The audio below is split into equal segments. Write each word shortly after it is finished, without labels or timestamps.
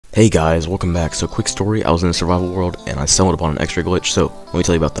Hey guys, welcome back. So quick story, I was in a survival world and I stumbled upon an extra glitch, so let me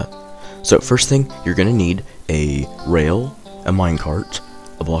tell you about that. So first thing, you're gonna need a rail, a minecart,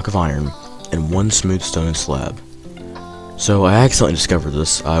 a block of iron, and one smooth stone slab. So I accidentally discovered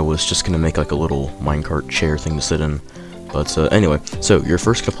this. I was just gonna make like a little minecart chair thing to sit in. But anyway, so you're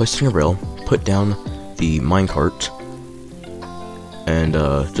first gonna place it on your rail, put down the minecart, and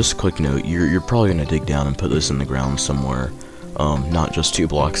just a quick note, you're probably gonna dig down and put this in the ground somewhere. Not just 2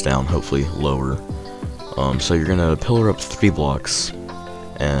 blocks down, hopefully lower. So you're gonna pillar up 3 blocks,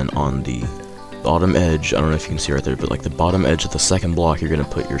 and on the bottom edge, I don't know if you can see right there, but like the bottom edge of the second block, you're gonna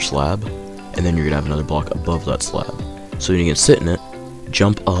put your slab, and then you're gonna have another block above that slab. So you can sit in it,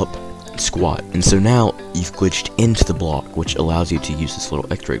 jump up, and squat. And so now you've glitched into the block, which allows you to use this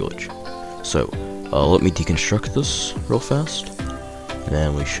little X-ray glitch. So let me deconstruct this real fast, and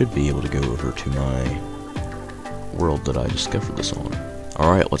then we should be able to go over to my world that I discovered this on.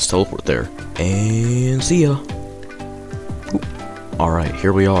 Alright, let's teleport there, and see ya! Alright,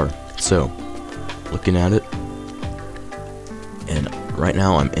 here we are. So, looking at it, and right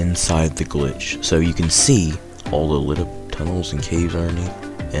now I'm inside the glitch. So you can see all the lit up tunnels and caves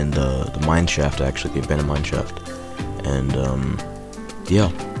underneath, and the mine shaft, actually, the abandoned mine shaft. And,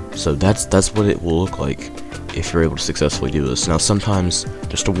 yeah, so that's what it will look like if you're able to successfully do this. Now, sometimes,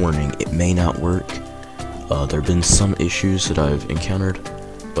 just a warning, it may not work. There have been some issues that I've encountered,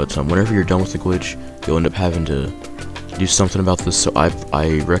 but whenever you're done with the glitch, you'll end up having to do something about this. So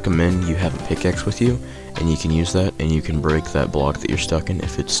I recommend you have a pickaxe with you, and you can use that, and you can break that block that you're stuck in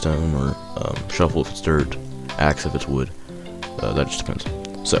if it's stone, or shovel if it's dirt, axe if it's wood. That just depends.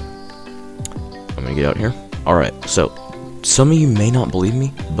 So I'm gonna get out here. Alright, so some of you may not believe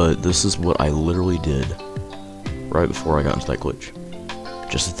me, but this is what I literally did right before I got into that glitch.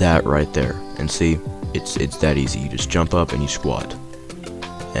 Just that right there, and see, it's that easy. You just jump up and you squat,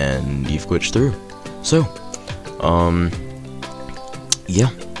 and you've glitched through. So, yeah,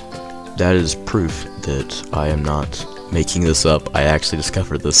 that is proof that I am not making this up. I actually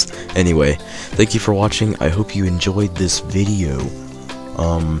discovered this. Anyway, thank you for watching. I hope you enjoyed this video.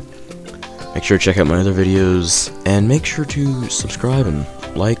 Make sure to check out my other videos, and make sure to subscribe and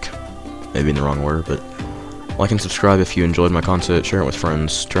like, maybe in the wrong order, but like and subscribe if you enjoyed my content, share it with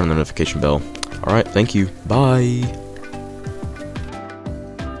friends, turn on the notification bell. Alright, thank you. Bye!